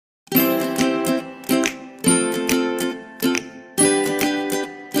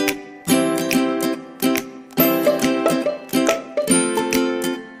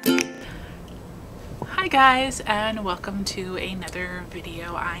guys, and welcome to another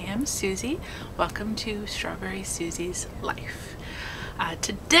video. I am Susie. Welcome to Strawberry Susie's Life.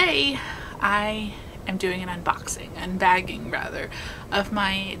 Today I am doing an unbagging rather, of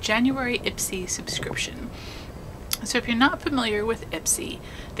my January Ipsy subscription. So if you're not familiar with Ipsy,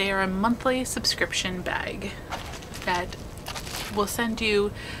 they are a monthly subscription bag that will send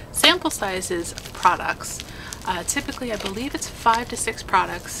you sample sizes of products. Typically I believe it's 5 to 6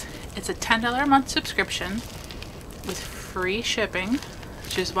 products. It's a $10 a month subscription with free shipping,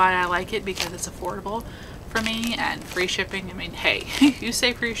 which is why I like it, because it's affordable for me. And free shipping, I mean, hey, you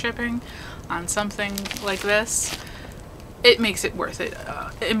say free shipping on something like this, it makes it worth it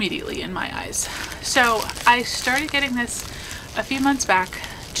immediately in my eyes. So I started getting this a few months back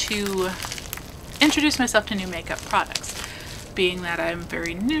to introduce myself to new makeup products. Being that I'm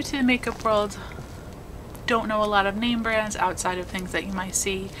very new to the makeup world, don't know a lot of name brands outside of things that you might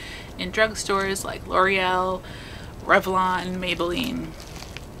see in drugstores like L'Oreal, Revlon, Maybelline.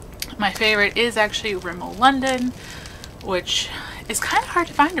 My favorite is actually Rimmel London, which is kind of hard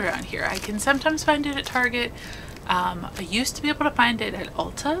to find around here. I can sometimes find it at Target. I used to be able to find it at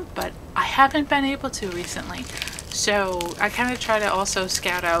Ulta, but I haven't been able to recently. So I kind of try to also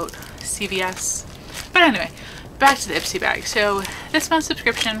scout out CVS. But anyway, back to the Ipsy bag. So this month's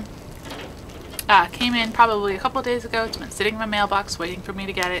subscription came in probably a couple of days ago. It's been sitting in my mailbox waiting for me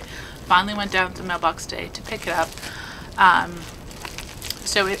to get it. Finally went down to the mailbox today to pick it up.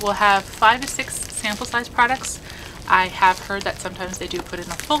 So it will have 5 to 6 sample size products. I have heard that sometimes they do put in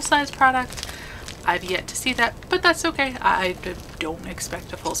a full size product. I've yet to see that, but that's okay. I don't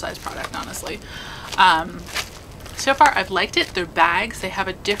expect a full size product, honestly. So far I've liked it. Their bags, they have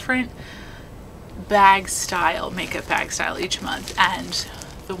a different bag style, makeup bag style each month, and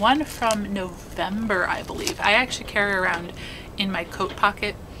the one from November, I believe, I actually carry around in my coat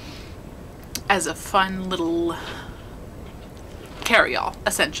pocket as a fun little carry-all,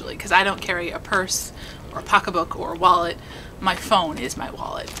 essentially, because I don't carry a purse or a pocketbook or a wallet. My phone is my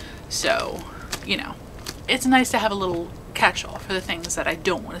wallet. So, you know, it's nice to have a little catch-all for the things that I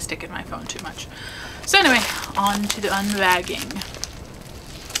don't want to stick in my phone too much. So anyway, on to the unbagging.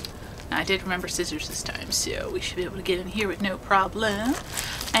 Now, I did remember scissors this time, so we should be able to get in here with no problem.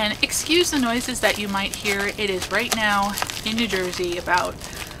 And excuse the noises that you might hear. It is right now in New Jersey about,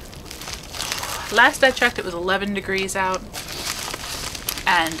 last I checked, it was 11 degrees out.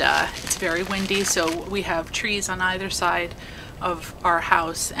 And it's very windy, so we have trees on either side of our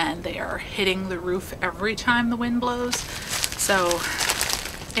house, and they are hitting the roof every time the wind blows. So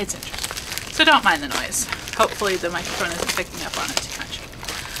it's interesting. So don't mind the noise. Hopefully the microphone isn't picking up on it too much.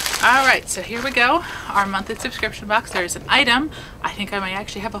 Alright, so here we go. Our monthly subscription box. There's an item. I think I might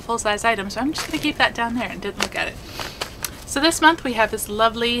actually have a full-size item, so I'm just going to keep that down there and didn't look at it. So this month we have this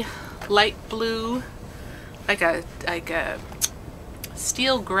lovely light blue, like a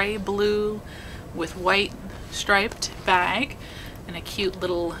steel gray blue with white striped bag, and a cute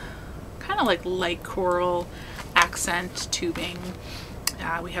little kind of like light coral accent tubing.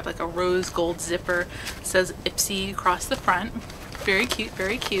 We have like a rose gold zipper. It says Ipsy across the front. Very cute,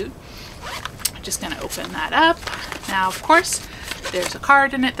 very cute. I'm just going to open that up. Now, of course, there's a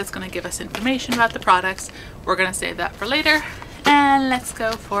card in it that's going to give us information about the products. We're going to save that for later. And let's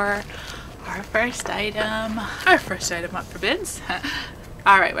go for our first item. Our first item up for bids.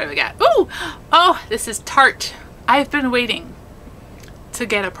 All right, what do we got? Ooh! Oh, this is Tarte. I've been waiting to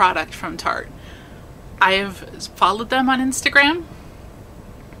get a product from Tarte. I have followed them on Instagram,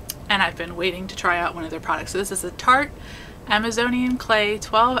 and I've been waiting to try out one of their products. So this is a Tarte Amazonian Clay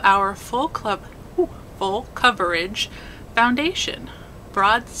 12-hour full coverage foundation,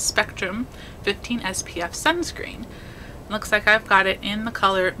 broad spectrum 15 SPF sunscreen. Looks like I've got it in the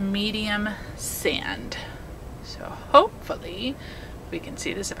color medium sand. So hopefully we can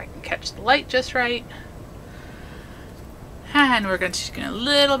see this if I can catch the light just right. And we're going to do a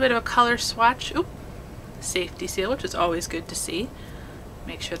little bit of a color swatch. Oop, safety seal, which is always good to see.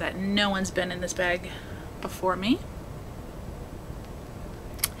 Make sure that no one's been in this bag before me.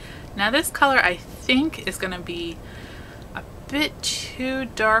 Now this color I think is going to be a bit too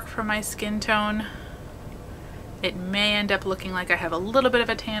dark for my skin tone. It may end up looking like I have a little bit of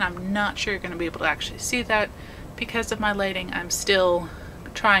a tan. I'm not sure you're going to be able to actually see that because of my lighting. I'm still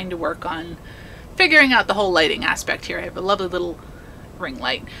trying to work on figuring out the whole lighting aspect here. I have a lovely little ring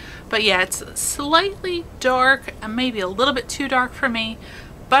light. But yeah, it's slightly dark and maybe a little bit too dark for me,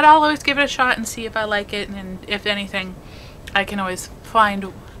 but I'll always give it a shot and see if I like it. And if anything, I can always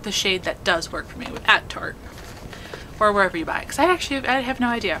find the shade that does work for me at Tarte or wherever you buy it, because I have no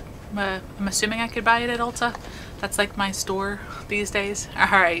idea. I'm assuming I could buy it at Ulta, That's like my store these days. All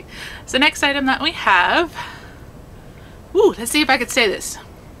right, so next item that we have, ooh, let's see if I could say this.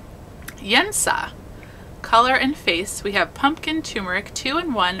 Yensa Color and Face. We have Pumpkin Turmeric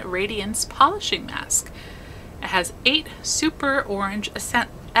 2-in-1 Radiance Polishing Mask. It has 8 super orange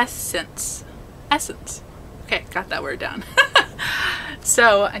essence. Okay, got that word down.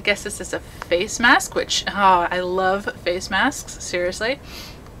 So I guess this is a face mask, which, oh, I love face masks, seriously.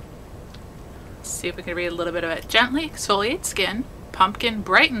 Let's see if we can read a little bit of it. Gently exfoliates skin. Pumpkin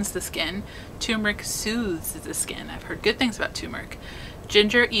brightens the skin. Turmeric soothes the skin. I've heard good things about turmeric.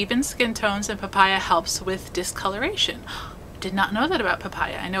 Ginger evens skin tones, and papaya helps with discoloration. Did not know that about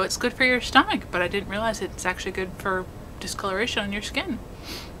papaya. I know it's good for your stomach, but I didn't realize it's actually good for discoloration on your skin.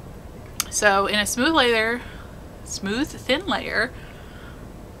 So in a smooth thin layer,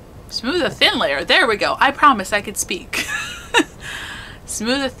 there we go. I promise I could speak.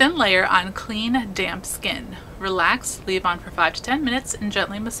 Smooth a thin layer on clean, damp skin. Relax, leave on for 5 to 10 minutes, and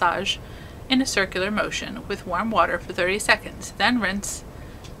gently massage in a circular motion with warm water for 30 seconds. Then rinse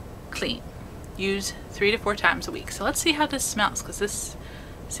clean. Use 3 to 4 times a week. So let's see how this smells, because this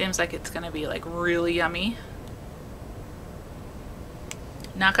seems like it's going to be like really yummy.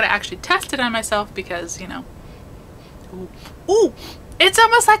 Not going to actually test it on myself because, you know. Ooh, it's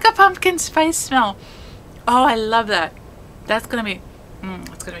almost like a pumpkin spice smell. Oh, I love that. That's going to be,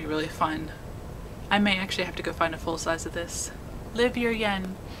 it's going to be really fun. I may actually have to go find a full size of this. Live your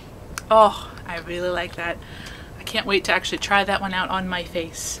yen. Oh, I really like that. I can't wait to actually try that one out on my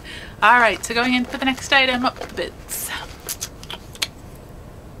face. All right, so going in for the next item, bits.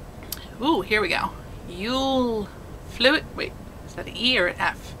 Ooh, here we go. Yule fluid. Wait, is that an E or an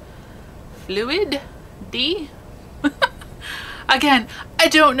F? Fluid D. Again, I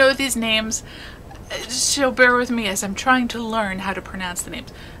don't know these names, so bear with me as I'm trying to learn how to pronounce the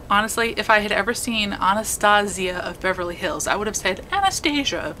names. Honestly, if I had ever seen Anastasia of Beverly Hills, I would have said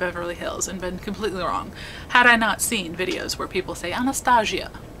Anastasia of Beverly Hills and been completely wrong, had I not seen videos where people say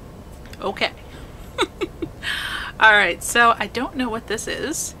Anastasia. Okay. Alright, so I don't know what this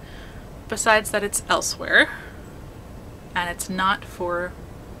is, besides that it's elsewhere, and it's not for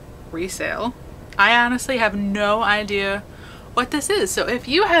resale. I honestly have no idea what this is, so if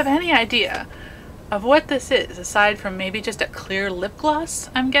you have any idea of what this is, aside from maybe just a clear lip gloss,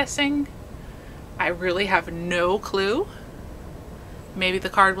 I'm guessing, I really have no clue. Maybe the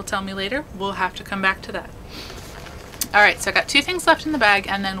card will tell me later. We'll have to come back to that. Alright, so I got 2 things left in the bag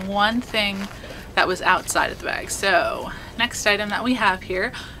and then 1 thing that was outside of the bag. So next item that we have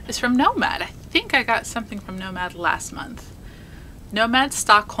here is from Nomad. I think I got something from Nomad last month. Nomad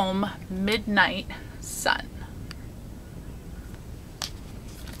Stockholm Midnight Sun.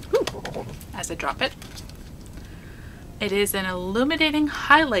 Ooh, as I drop it. It is an illuminating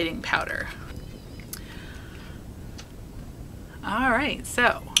highlighting powder. Alright,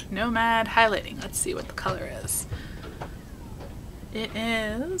 so Nomad highlighting. Let's see what the color is. It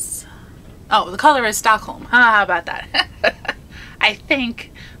is, oh, the color is Stockholm. How about that? I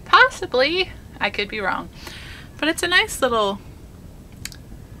think, possibly, I could be wrong. But it's a nice little,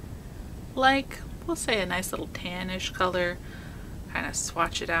 like, we'll say a nice little tannish color. Kind of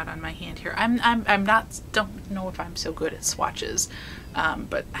swatch it out on my hand here. I'm not, don't know if I'm so good at swatches,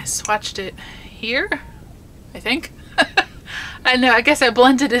 but I swatched it here, I think. I know, I guess I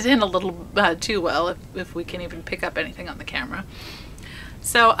blended it in a little too well, if we can even pick up anything on the camera.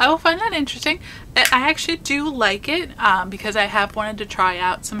 So I will find that interesting. I actually do like it because I have wanted to try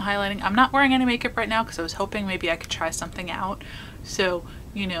out some highlighting. I'm not wearing any makeup right now because I was hoping maybe I could try something out. So,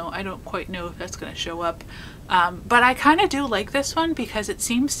 you know, I don't quite know if that's going to show up. But I kind of do like this one because it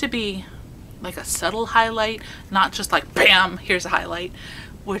seems to be like a subtle highlight, not just like bam, here's a highlight,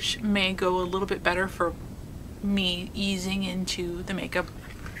 which may go a little bit better for me easing into the makeup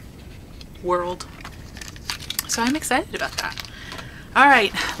world. So I'm excited about that. All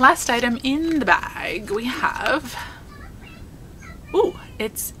right, last item in the bag we have, ooh,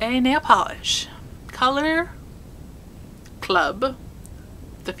 it's a nail polish. Color Club,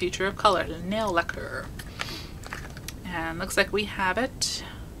 the future of color, nail lacquer. And looks like we have it,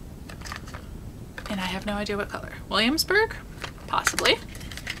 and I have no idea what color. Williamsburg? Possibly.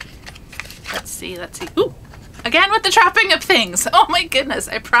 Let's see, let's see. Ooh, again with the chopping of things. Oh my goodness,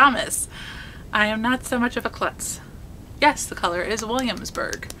 I promise. I am not so much of a klutz. Yes, the color is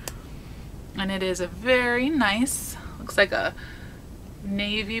Williamsburg. And it is a very nice, looks like a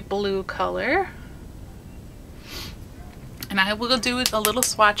navy blue color. And I will do a little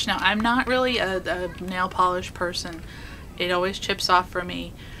swatch now. I'm not really a nail polish person. It always chips off for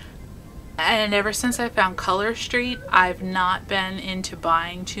me. And ever since I found Color Street, I've not been into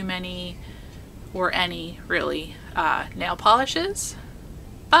buying too many or any really nail polishes,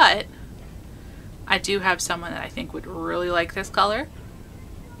 but I do have someone that I think would really like this color.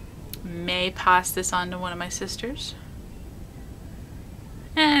 May pass this on to one of my sisters,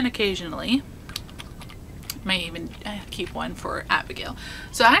 and occasionally may even keep one for Abigail.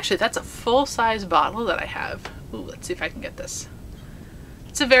 So actually that's a full-size bottle that I have. Ooh, let's see if I can get this.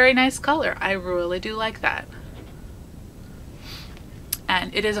 It's a very nice color. I really do like that.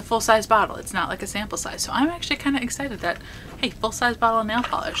 And it is a full-size bottle. It's not like a sample size. So I'm actually kind of excited that, hey, full-size bottle of nail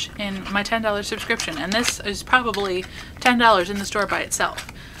polish in my $10 subscription. And this is probably $10 in the store by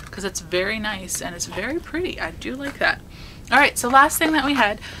itself, because it's very nice and it's very pretty. I do like that. All right, so last thing that we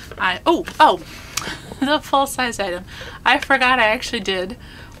had, the full-size item. I forgot I actually did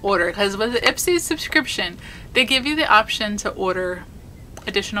order, because with the Ipsy subscription, they give you the option to order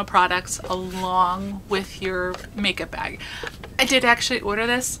additional products along with your makeup bag. I did actually order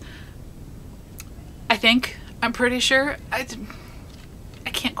this. I'm pretty sure. I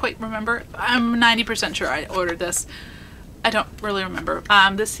can't quite remember. I'm 90% sure I ordered this. I don't really remember.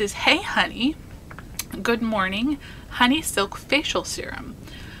 This is Hey Honey Good Morning Honey Silk Facial Serum.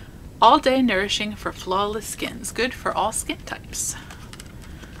 All day nourishing for flawless skins. Good for all skin types.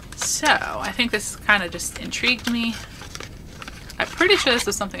 So I think this kind of just intrigued me. I'm pretty sure this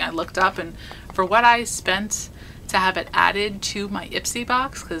was something I looked up, and for what I spent to have it added to my Ipsy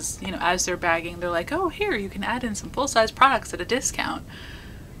box, because, you know, as they're bagging, they're like, oh, here, you can add in some full-size products at a discount.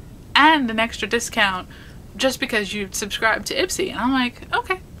 And an extra discount just because you subscribe to Ipsy. And I'm like,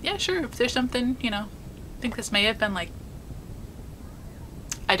 okay, yeah, sure. If there's something, you know, I think this may have been like,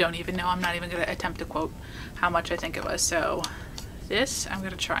 I don't even know. I'm not even going to attempt to quote how much I think it was. So this, I'm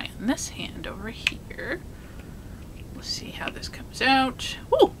going to try on this hand over here. We'll see how this comes out.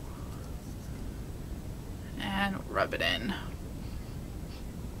 Woo! And rub it in.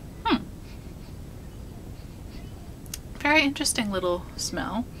 Very interesting little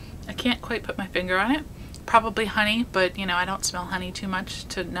smell. I can't quite put my finger on it. Probably honey, but you know, I don't smell honey too much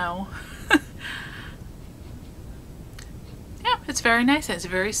to know. Yeah, it's very nice. It's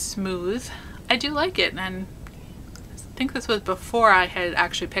very smooth. I do like it, and I think this was before I had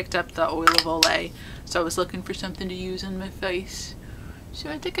actually picked up the oil of Olay, so I was looking for something to use on my face.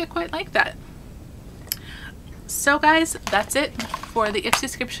 So I think I quite like that. So guys, that's it for the Ipsy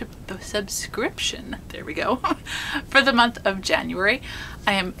subscription, there we go, for the month of January.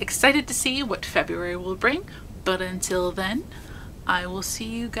 I am excited to see what February will bring, but until then, I will see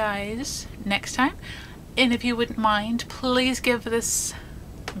you guys next time. And if you wouldn't mind, please give this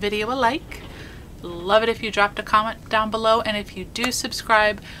video a like. Love it if you dropped a comment down below, and if you do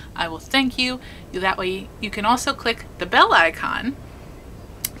subscribe, I will thank you. That way you can also click the bell icon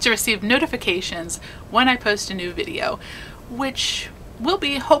to receive notifications when I post a new video, which will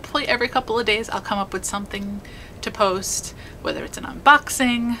be hopefully every couple of days. I'll come up with something to post, whether it's an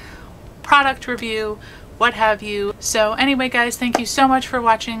unboxing, product review, what have you. So anyway guys, thank you so much for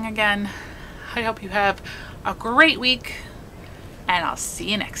watching again. I hope you have a great week, and I'll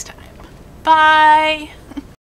see you next time. Bye!